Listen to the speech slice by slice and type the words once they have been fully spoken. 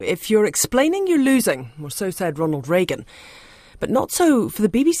If you're explaining, you're losing, or so said Ronald Reagan. But not so for the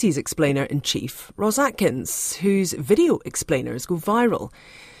BBC's explainer-in-chief, Ros Atkins, whose video explainers go viral.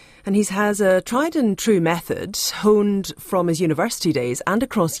 And he has a tried-and-true method honed from his university days and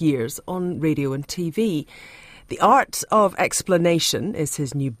across years on radio and TV. The Art of Explanation is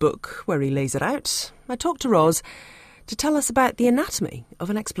his new book, where he lays it out. I talked to Ros to tell us about the anatomy of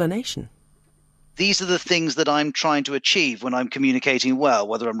an explanation. These are the things that I'm trying to achieve when I'm communicating well,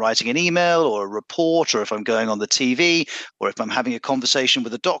 whether I'm writing an email or a report, or if I'm going on the TV, or if I'm having a conversation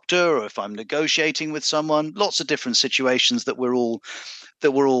with a doctor, or if I'm negotiating with someone. Lots of different situations that we're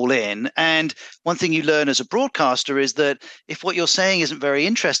all in. And one thing you learn as a broadcaster is that if what you're saying isn't very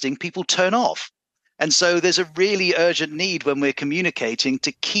interesting, people turn off. And so there's a really urgent need when we're communicating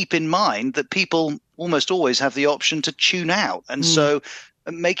to keep in mind that people almost always have the option to tune out. And so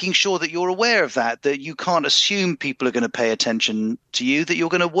making sure that you're aware of that you can't assume people are going to pay attention to you, that you're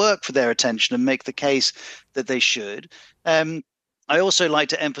going to work for their attention and make the case that they should. I also like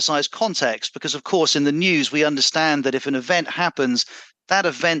to emphasize context because, of course, in the news, we understand that if an event happens, that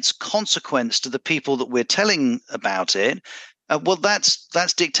event's consequence to the people that we're telling about it,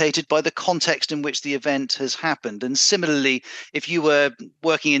 that's dictated by the context in which the event has happened. And similarly, if you were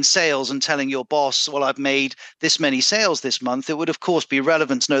working in sales and telling your boss, well, I've made this many sales this month, it would, of course, be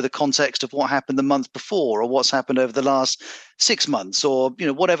relevant to know the context of what happened the month before or what's happened over the last 6 months or,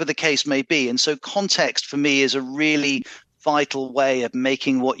 whatever the case may be. And so context for me is a really vital way of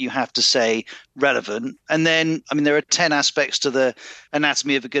making what you have to say relevant. And then, there are 10 aspects to the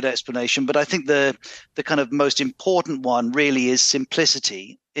anatomy of a good explanation, but I think the kind of most important one really is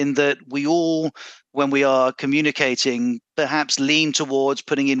simplicity, in that we all, when we are communicating, perhaps lean towards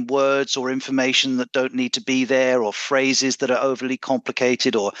putting in words or information that don't need to be there, or phrases that are overly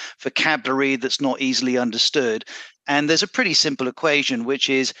complicated, or vocabulary that's not easily understood. And there's a pretty simple equation, which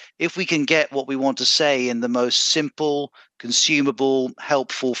is if we can get what we want to say in the most simple, consumable,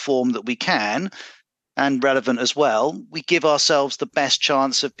 helpful form that we can, and relevant as well, we give ourselves the best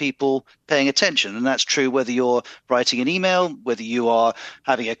chance of people paying attention. And that's true whether you're writing an email, whether you are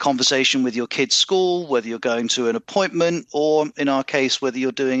having a conversation with your kid's school, whether you're going to an appointment, or in our case, whether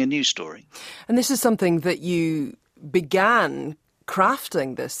you're doing a news story. And this is something that you began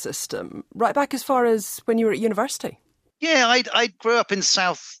crafting this system right back as far as when you were at university. Yeah, I grew up in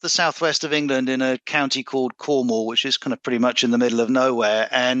the southwest of England in a county called Cornwall, which is kind of pretty much in the middle of nowhere.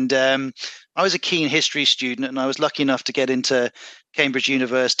 And I was a keen history student, and I was lucky enough to get into Cambridge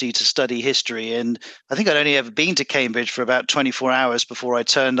University to study history. And I think I'd only ever been to Cambridge for about 24 hours before I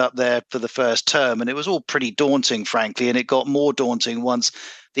turned up there for the first term. And it was all pretty daunting, frankly. And it got more daunting once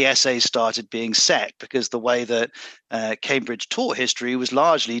the essays started being set, because the way that Cambridge taught history was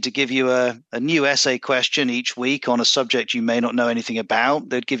largely to give you a new essay question each week on a subject you may not know anything about.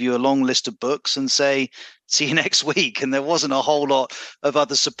 They'd give you a long list of books and say, see you next week. And there wasn't a whole lot of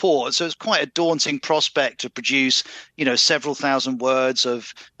other support. So it's quite a daunting prospect to produce, several thousand words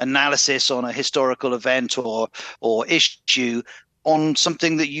of analysis on a historical event or issue on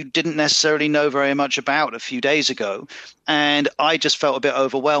something that you didn't necessarily know very much about a few days ago. And I just felt a bit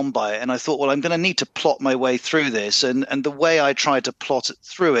overwhelmed by it. And I thought, well, I'm going to need to plot my way through this. And the way I tried to plot it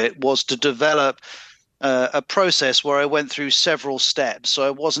through it was to develop a process where I went through several steps. So I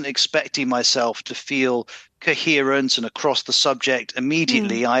wasn't expecting myself to feel coherent and across the subject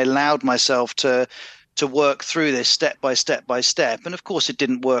immediately. I allowed myself to work through this step by step by step. And of course, it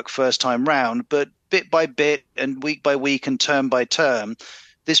didn't work first time round, but bit by bit and week by week and term by term,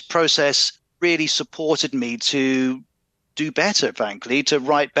 this process really supported me to do better, frankly, to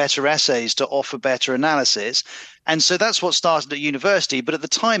write better essays, to offer better analysis. And so that's what started at university. But at the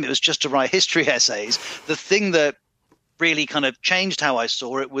time, it was just to write history essays. The thing that really kind of changed how I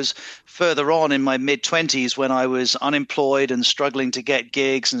saw it was further on in my mid-20s, when I was unemployed and struggling to get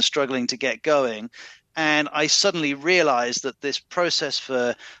gigs and struggling to get going. And I suddenly realized that this process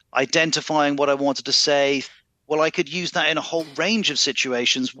for identifying what I wanted to say, well, I could use that in a whole range of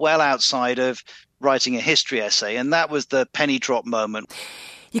situations well outside of writing a history essay. And that was the penny drop moment.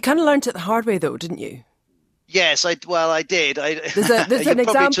 You kind of learned it the hard way, though, didn't you? Yes, I did. There's an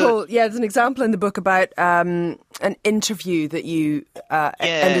example. Yeah, there's an example in the book about an interview that you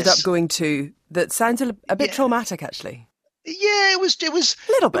ended up going to that sounds a bit traumatic, actually. Yeah, it was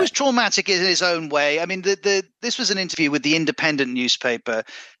a little bit. It was traumatic in its own way. I mean, this was an interview with the Independent newspaper,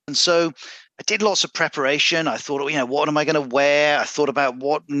 and so I did lots of preparation. I thought, what am I going to wear? I thought about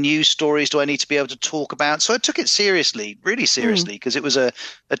what news stories do I need to be able to talk about. So I took it seriously, really seriously, because it was a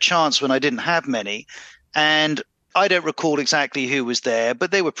chance when I didn't have many. And I don't recall exactly who was there,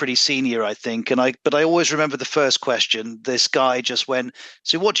 but they were pretty senior, I think. But I always remember the first question. This guy just went,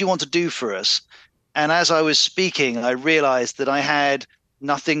 "So what do you want to do for us?" And as I was speaking, I realized that I had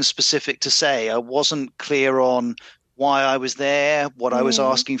nothing specific to say. I wasn't clear on why I was there, what I was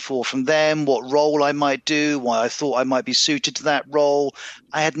asking for from them, what role I might do, why I thought I might be suited to that role.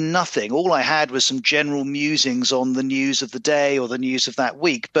 I had nothing. All I had was some general musings on the news of the day or the news of that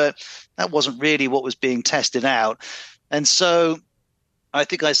week, but that wasn't really what was being tested out. And so I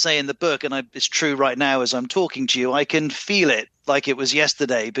think I say in the book, and it's true right now as I'm talking to you, I can feel it like it was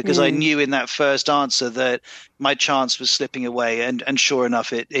yesterday because I knew in that first answer that my chance was slipping away. And sure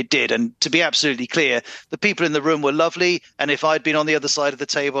enough, it did. And to be absolutely clear, the people in the room were lovely. And if I'd been on the other side of the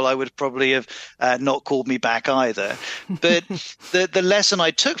table, I would probably have not called me back either. But the lesson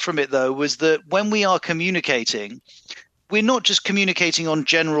I took from it, though, was that when we are communicating, we're not just communicating on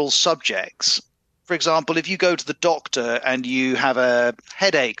general subjects. For example, if you go to the doctor and you have a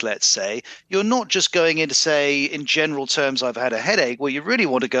headache, let's say, you're not just going in to say, in general terms, I've had a headache. What you really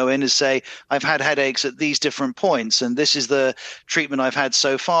want to go in is say, I've had headaches at these different points, and this is the treatment I've had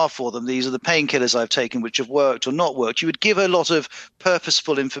so far for them. These are the painkillers I've taken which have worked or not worked. You would give a lot of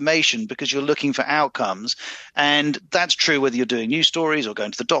purposeful information because you're looking for outcomes. And that's true whether you're doing news stories or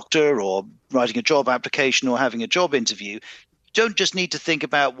going to the doctor or writing a job application or having a job interview. Don't just need to think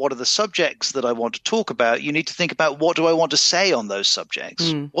about what are the subjects that I want to talk about. You need to think about what do I want to say on those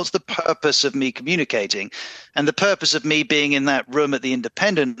subjects? What's the purpose of me communicating? And the purpose of me being in that room at the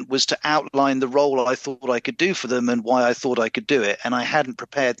Independent was to outline the role I thought I could do for them and why I thought I could do it. And I hadn't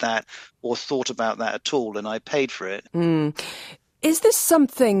prepared that or thought about that at all, and I paid for it. Is this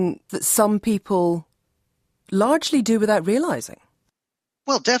something that some people largely do without realizing?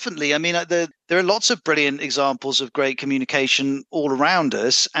 Well, definitely. I mean, there are lots of brilliant examples of great communication all around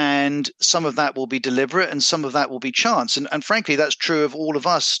us, and some of that will be deliberate and some of that will be chance. And frankly, that's true of all of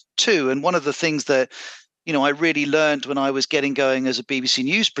us too. And one of the things that, I really learned when I was getting going as a BBC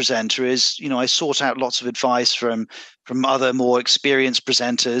News presenter is, I sought out lots of advice from other more experienced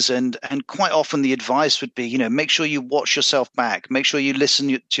presenters. And quite often the advice would be, make sure you watch yourself back, make sure you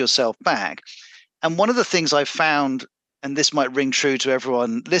listen to yourself back. And one of the things I found, and this might ring true to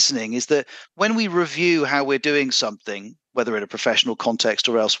everyone listening, is that when we review how we're doing something, whether in a professional context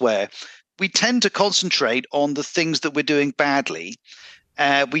or elsewhere, we tend to concentrate on the things that we're doing badly.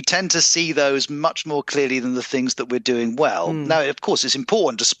 We tend to see those much more clearly than the things that we're doing well. Now, of course, it's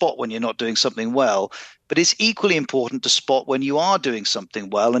important to spot when you're not doing something well, but it's equally important to spot when you are doing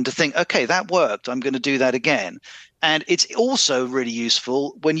something well and to think, okay, that worked. I'm going to do that again. And it's also really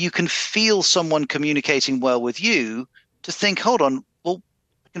useful when you can feel someone communicating well with you to think, hold on, well,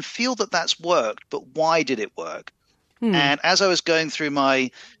 I can feel that that's worked, but why did it work? And as I was going through my,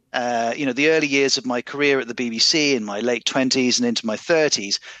 the early years of my career at the BBC in my late 20s and into my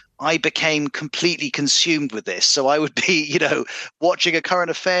 30s, I became completely consumed with this. So I would be, watching a current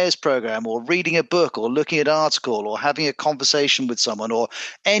affairs program or reading a book or looking at an article or having a conversation with someone or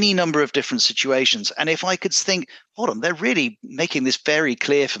any number of different situations. And if I could think, hold on, they're really making this very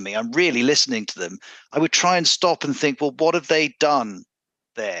clear for me, I'm really listening to them, I would try and stop and think, well, what have they done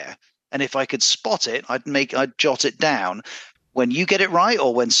there? And if I could spot it, I'd jot it down. When you get it right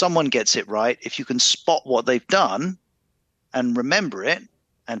or when someone gets it right, if you can spot what they've done and remember it,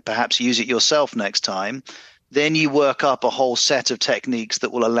 and perhaps use it yourself next time, then you work up a whole set of techniques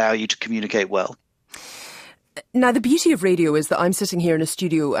that will allow you to communicate well. Now, the beauty of radio is that I'm sitting here in a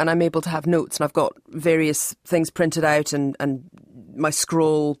studio and I'm able to have notes and I've got various things printed out and my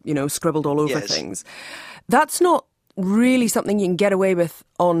scroll, scribbled all over things. That's not really something you can get away with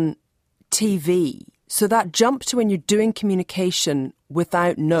on TV. So that jump to when you're doing communication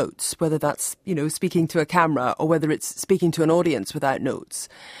without notes, whether that's, speaking to a camera or whether it's speaking to an audience without notes,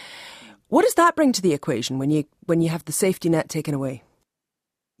 what does that bring to the equation when you have the safety net taken away?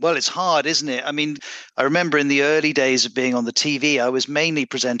 Well, it's hard, isn't it? I mean, I remember in the early days of being on the TV, I was mainly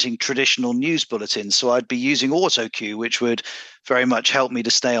presenting traditional news bulletins. So I'd be using auto cue, which would very much help me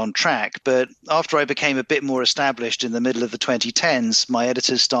to stay on track. But after I became a bit more established in the middle of the 2010s, my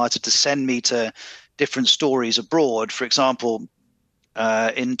editors started to send me to different stories abroad. For example,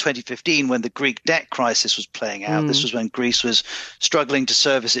 in 2015, when the Greek debt crisis was playing out, this was when Greece was struggling to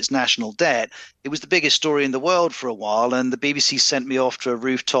service its national debt. It was the biggest story in the world for a while, and the BBC sent me off to a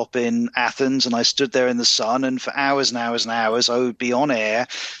rooftop in Athens, and I stood there in the sun, and for hours and hours and hours, I would be on air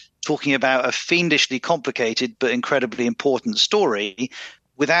talking about a fiendishly complicated but incredibly important story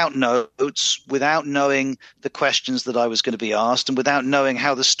without notes, without knowing the questions that I was going to be asked, and without knowing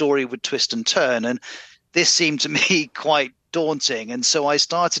how the story would twist and turn. And this seemed to me quite daunting. And so I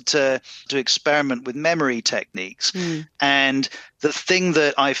started to experiment with memory techniques. And the thing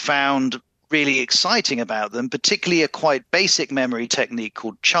that I found really exciting about them, particularly a quite basic memory technique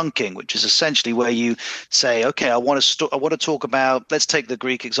called chunking, which is essentially where you say, okay, I want to talk about, let's take the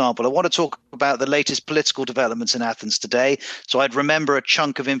Greek example. I want to talk about the latest political developments in Athens today. So I'd remember a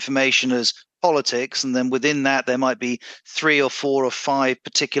chunk of information as politics, and then within that there might be 3 or 4 or 5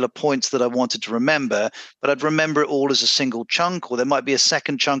 particular points that I wanted to remember, but I'd remember it all as a single chunk. Or there might be a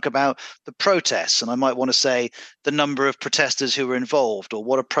second chunk about the protests, and I might want to say the number of protesters who were involved, or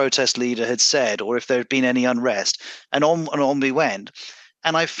what a protest leader had said, or if there had been any unrest, and on we went.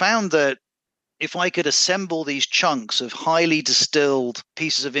 And I found that if I could assemble these chunks of highly distilled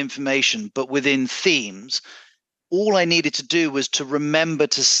pieces of information but within themes, all I needed to do was to remember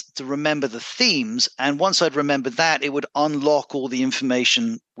the themes, and once I'd remembered that, it would unlock all the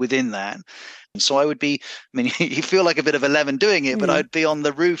information within that. And so I would be, I mean, you feel like a bit of a Levin doing it, but I'd be on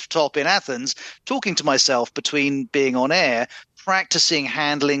the rooftop in Athens talking to myself between being on air, practicing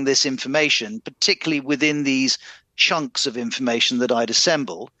handling this information, particularly within these chunks of information that I'd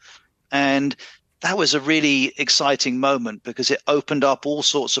assembled. And that was a really exciting moment because it opened up all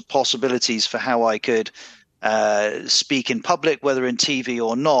sorts of possibilities for how I could speak in public, whether in TV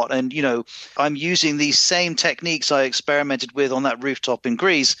or not. And, you know, I'm using these same techniques I experimented with on that rooftop in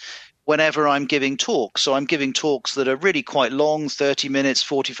Greece whenever I'm giving talks. So I'm giving talks that are really quite long, 30 minutes,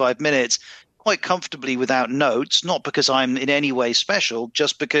 45 minutes, quite comfortably without notes, not because I'm in any way special,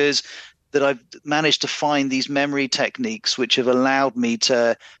 just because that I've managed to find these memory techniques which have allowed me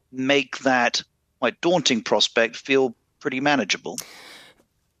to make that quite daunting prospect feel pretty manageable.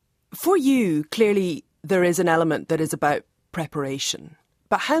 For you, clearly, there is an element that is about preparation.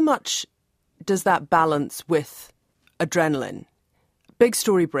 But how much does that balance with adrenaline? Big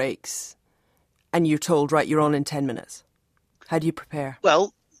story breaks and you're told, right, you're on in 10 minutes. How do you prepare?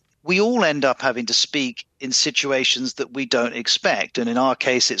 Well, we all end up having to speak in situations that we don't expect. And in our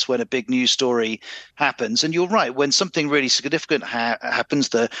case, it's when a big news story happens. And you're right, when something really significant happens,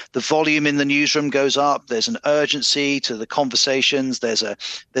 the volume in the newsroom goes up. There's an urgency to the conversations. There's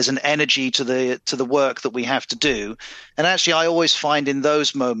an energy to the work that we have to do. And actually, I always find in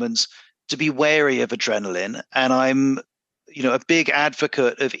those moments to be wary of adrenaline. And I'm a big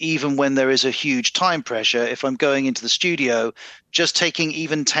advocate of, even when there is a huge time pressure, if I'm going into the studio, just taking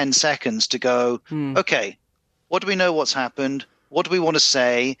even 10 seconds to go, okay, what do we know what's happened? What do we want to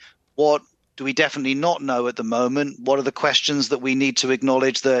say? What do we definitely not know at the moment? What are the questions that we need to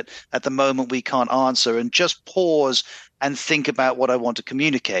acknowledge that at the moment we can't answer? And just pause and think about what I want to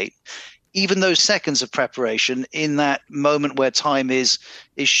communicate. Even those seconds of preparation in that moment where time is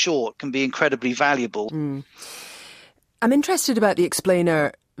short can be incredibly valuable. I'm interested about the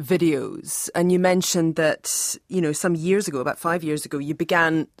explainer videos. And you mentioned that, some years ago, about 5 years ago, you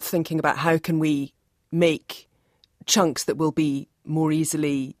began thinking about how can we make chunks that will be more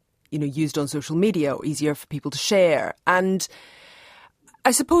easily, used on social media or easier for people to share. And I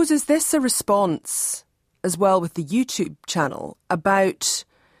suppose, is this a response as well with the YouTube channel about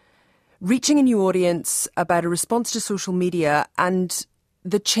reaching a new audience, about a response to social media and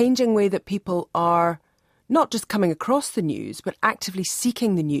the changing way that people are not just coming across the news, but actively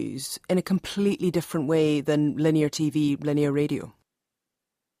seeking the news in a completely different way than linear TV, linear radio? I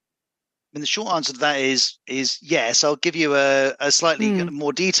mean, the short answer to that is yes. I'll give you a slightly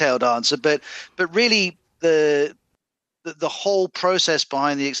more detailed answer, but really the whole process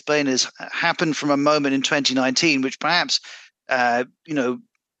behind the explainers happened from a moment in 2019, which perhaps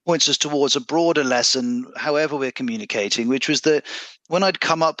points us towards a broader lesson, however we're communicating, which was that when I'd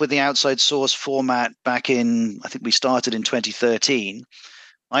come up with the outside source format back in, I think we started in 2013,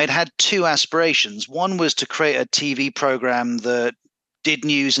 I had 2 aspirations. One was to create a TV program that did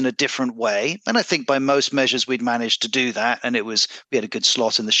news in a different way. And I think by most measures, we'd managed to do that. And we had a good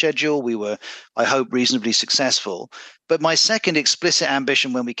slot in the schedule. We were, I hope, reasonably successful. But my second explicit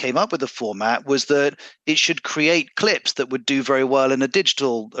ambition when we came up with the format was that it should create clips that would do very well in a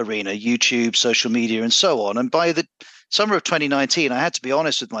digital arena, YouTube, social media, and so on. And by the summer of 2019, I had to be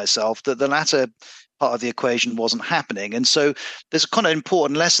honest with myself that the latter part of the equation wasn't happening. And so there's a kind of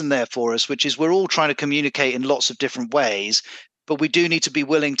important lesson there for us, which is we're all trying to communicate in lots of different ways. But we do need to be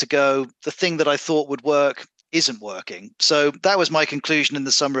willing to go, the thing that I thought would work isn't working. So that was my conclusion in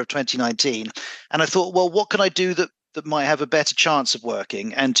the summer of 2019. And I thought, well, what can I do that might have a better chance of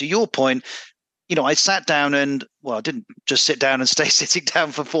working? And to your point, I sat down and, well, I didn't just sit down and stay sitting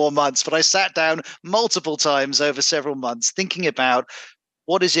down for 4 months, but I sat down multiple times over several months thinking about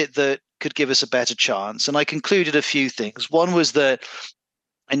what is it that could give us a better chance. And I concluded a few things. One was that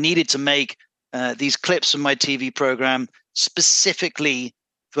I needed to make these clips from my TV program specifically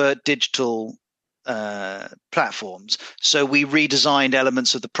for digital platforms. So we redesigned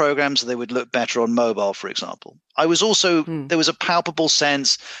elements of the program so they would look better on mobile, for example. There was a palpable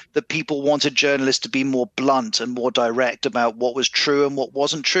sense that people wanted journalists to be more blunt and more direct about what was true and what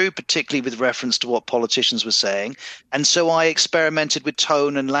wasn't true, particularly with reference to what politicians were saying. And so I experimented with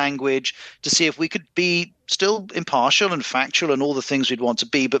tone and language to see if we could be still impartial and factual and all the things we'd want to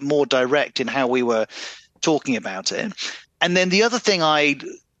be, but more direct in how we were talking about it. And then the other thing I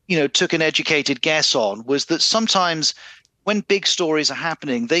took an educated guess on was that sometimes when big stories are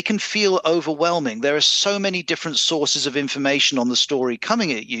happening, they can feel overwhelming. There are so many different sources of information on the story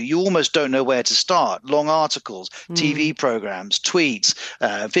coming at you. You almost don't know where to start. Long articles, TV programs, tweets,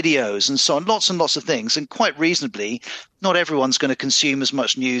 videos, and so on. Lots and lots of things. And quite reasonably, not everyone's going to consume as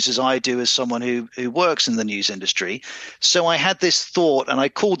much news as I do as someone who works in the news industry. So I had this thought, and I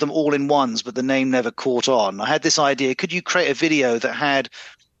called them all-in-ones, but the name never caught on. I had this idea, could you create a video that had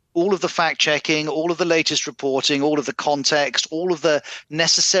all of the fact checking, all of the latest reporting, all of the context, all of the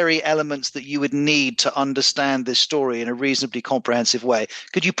necessary elements that you would need to understand this story in a reasonably comprehensive way?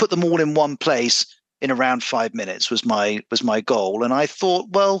 Could you put them all in one place in around 5 minutes was my goal. And I thought,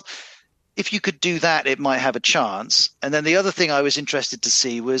 well, if you could do that, it might have a chance. And then the other thing I was interested to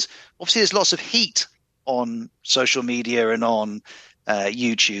see was obviously there's lots of heat on social media and on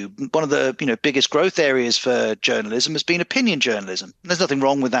YouTube. One of the biggest growth areas for journalism has been opinion journalism. There's nothing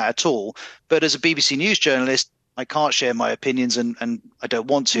wrong with that at all. But as a BBC News journalist, I can't share my opinions and I don't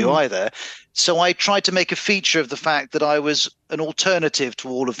want to either. So I tried to make a feature of the fact that I was an alternative to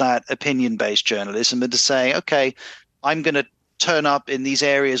all of that opinion-based journalism and to say, okay, I'm going to turn up in these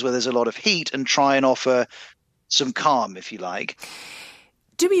areas where there's a lot of heat and try and offer some calm, if you like.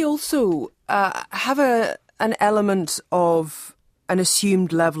 Do we also have an element of an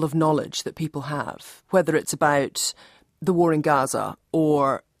assumed level of knowledge that people have, whether it's about the war in Gaza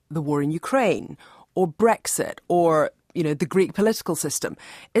or the war in Ukraine or Brexit or, the Greek political system?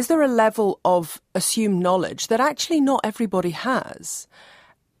 Is there a level of assumed knowledge that actually not everybody has?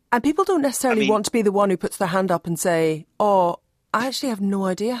 And people don't necessarily want to be the one who puts their hand up and say, oh, I actually have no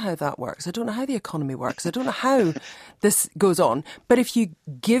idea how that works. I don't know how the economy works. I don't know how this goes on. But if you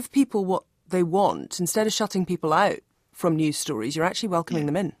give people what they want, instead of shutting people out from news stories, you're actually welcoming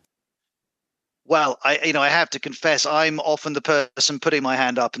them in. Well, I have to confess, I'm often the person putting my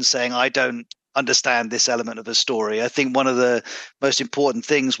hand up and saying, I don't understand this element of a story. I think one of the most important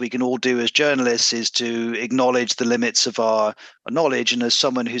things we can all do as journalists is to acknowledge the limits of our knowledge. And as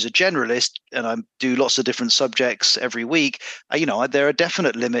someone who's a generalist, and I do lots of different subjects every week, there are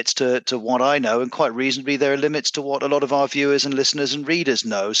definite limits to what I know. And quite reasonably, there are limits to what a lot of our viewers and listeners and readers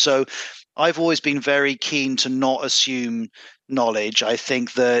know. So I've always been very keen to not assume knowledge. I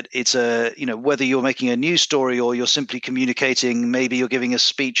think that it's whether you're making a news story or you're simply communicating, maybe you're giving a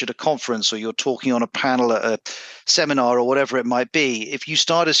speech at a conference or you're talking on a panel at a seminar or whatever it might be. If you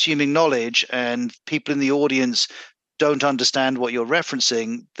start assuming knowledge and people in the audience don't understand what you're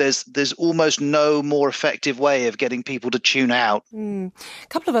referencing, there's almost no more effective way of getting people to tune out. A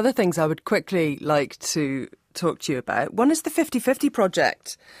couple of other things I would quickly like to talk to you about. One is the 50/50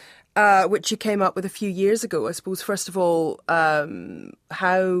 project, which you came up with a few years ago. I suppose, first of all,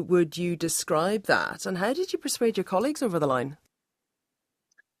 how would you describe that? And how did you persuade your colleagues over the line?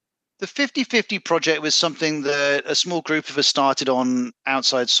 The 50/50 project was something that a small group of us started on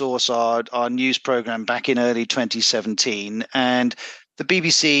Outside Source, our news program, back in early 2017. And the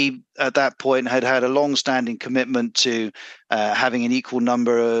BBC at that point had a long-standing commitment to having an equal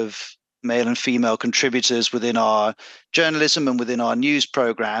number of male and female contributors within our journalism and within our news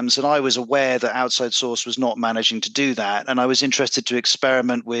programs. And I was aware that Outside Source was not managing to do that. And I was interested to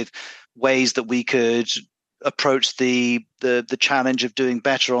experiment with ways that we could approach the challenge of doing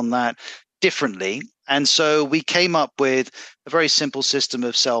better on that differently. And so we came up with a very simple system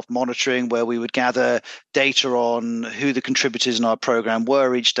of self-monitoring where we would gather data on who the contributors in our program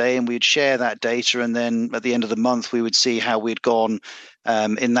were each day, and we'd share that data. And then at the end of the month, we would see how we'd gone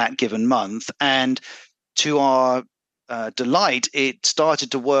in that given month. And to our delight, it started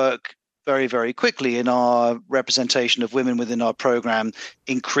to work very, very quickly, and our representation of women within our program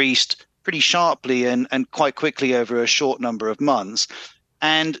increased pretty sharply and quite quickly over a short number of months.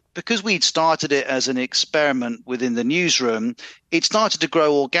 And because we'd started it as an experiment within the newsroom, it started to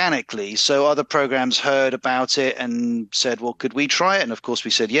grow organically. So other programs heard about it and said, well, could we try it? And of course we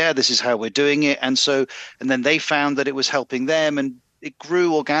said, yeah, this is how we're doing it. And then they found that it was helping them. And it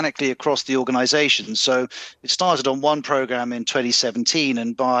grew organically across the organization. So it started on one program in 2017,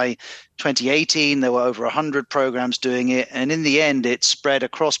 and by 2018 there were over 100 programs doing it, and in the end it spread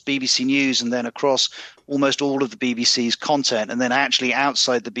across BBC News and then across almost all of the BBC's content, and then actually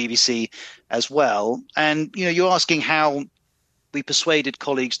outside the BBC as well. And you're asking how we persuaded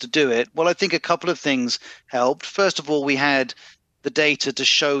colleagues to do it. Well, I think a couple of things helped. First of all, we had the data to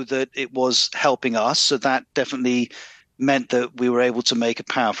show that it was helping us. So that definitely meant that we were able to make a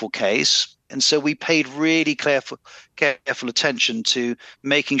powerful case. And so we paid really careful attention to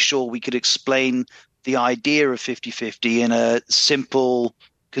making sure we could explain the idea of 50-50 in a simple,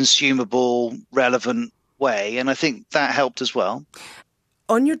 consumable, relevant way. And I think that helped as well.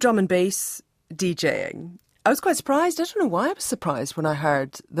 On your drum and bass DJing, I was quite surprised. I don't know why I was surprised when I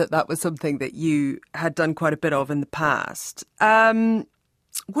heard that was something that you had done quite a bit of in the past.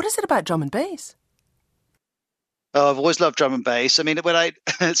 What is it about drum and bass? Oh, I've always loved drum and bass. I mean,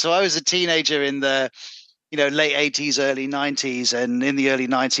 so I was a teenager in the late 80s, early 90s, and in the early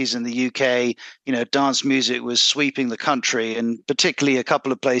 90s in the UK, dance music was sweeping the country, and particularly a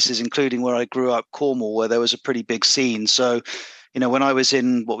couple of places, including where I grew up, Cornwall, where there was a pretty big scene. So when I was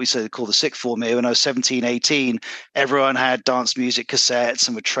in what we call the sixth form here, when I was 17, 18, everyone had dance music cassettes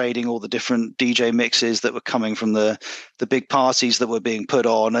and were trading all the different DJ mixes that were coming from the big parties that were being put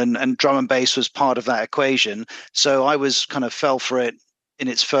on. And drum and bass was part of that equation. So I was kind of fell for it in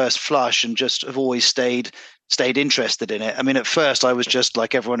its first flush and just have always stayed interested in it. I mean, at first I was just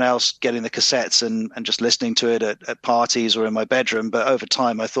like everyone else, getting the cassettes and just listening to it at parties or in my bedroom. But over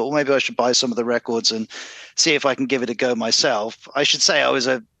time I thought, well, maybe I should buy some of the records and see if I can give it a go myself. I should say I was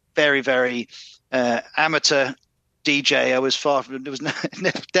a very, very amateur DJ. I was far from,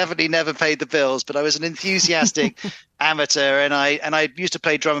 definitely never paid the bills, but I was an enthusiastic amateur, and I used to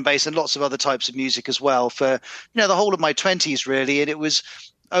play drum and bass and lots of other types of music as well for the whole of my 20s really. And it was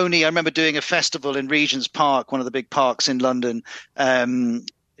only, I remember doing a festival in Regent's Park, one of the big parks in London,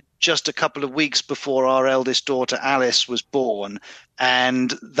 just a couple of weeks before our eldest daughter Alice was born,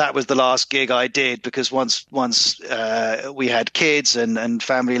 and that was the last gig I did, because once we had kids and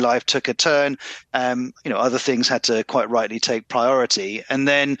family life took a turn, other things had to quite rightly take priority. And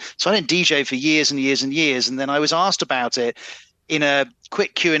then so I didn't DJ for years and years and years, and then I was asked about it in a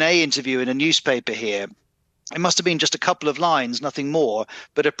quick Q&A interview in a newspaper here. It must have been just a couple of lines, nothing more.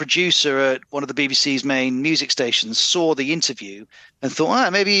 But a producer at one of the BBC's main music stations saw the interview and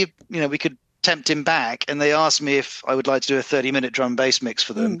thought, maybe, we could tempt him back. And they asked me if I would like to do a 30-minute drum and bass mix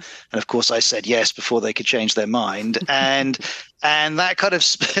for them. And of course I said yes before they could change their mind. And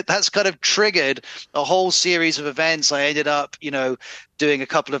that's kind of triggered a whole series of events. I ended up, doing a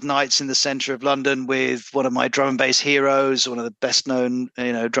couple of nights in the center of London with one of my drum and bass heroes, one of the best known,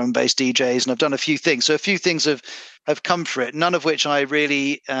 drum and bass DJs. And I've done a few things. So a few things have come for it, none of which I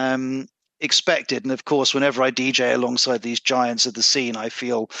really expected. And of course, whenever I DJ alongside these giants of the scene, I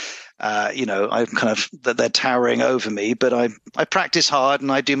feel, I'm kind of that they're towering over me, but I practice hard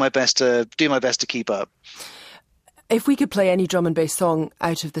and I do my best to keep up. If we could play any drum and bass song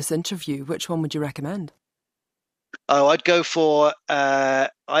out of this interview, which one would you recommend? Oh, I'd go for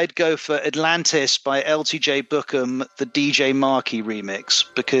Atlantis by LTJ Bookham, the DJ Markey remix,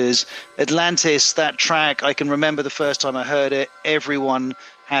 because Atlantis, that track, I can remember the first time I heard it, everyone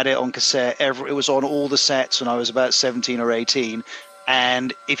had it on cassette. It was on all the sets when I was about 17 or 18.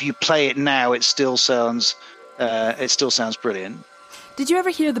 And if you play it now, it still sounds brilliant. Did you ever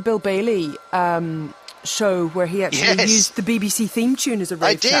hear the Bill Bailey show where he actually used the BBC theme tune as a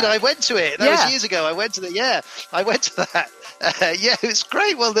rave track? I did. I went to it. That was years ago. I went to that. It was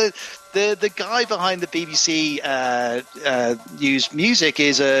great. Well, the guy behind the BBC used music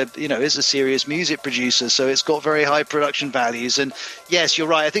is a serious music producer, so it's got very high production values. And yes, you're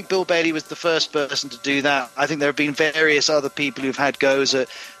right. I think Bill Bailey was the first person to do that. I think there have been various other people who've had goes at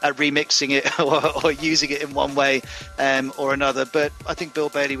remixing it or using it in one way or another. But I think Bill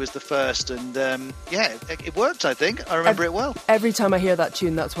Bailey was the first, and it worked. I think I remember it well. Every time I hear that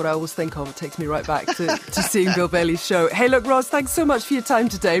tune, that's what I always think of. It takes me right back to seeing Bill Bailey's show. Hey, look, Ros, thanks so much for your time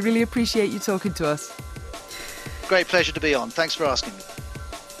today. Really appreciate you talking to us. Great pleasure to be on. Thanks for asking me.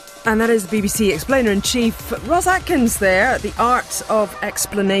 And that is BBC Explainer-in-Chief Ros Atkins there. The Art of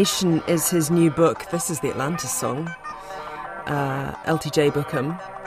Explanation is his new book. This is the Atlantis song. LTJ Bookham.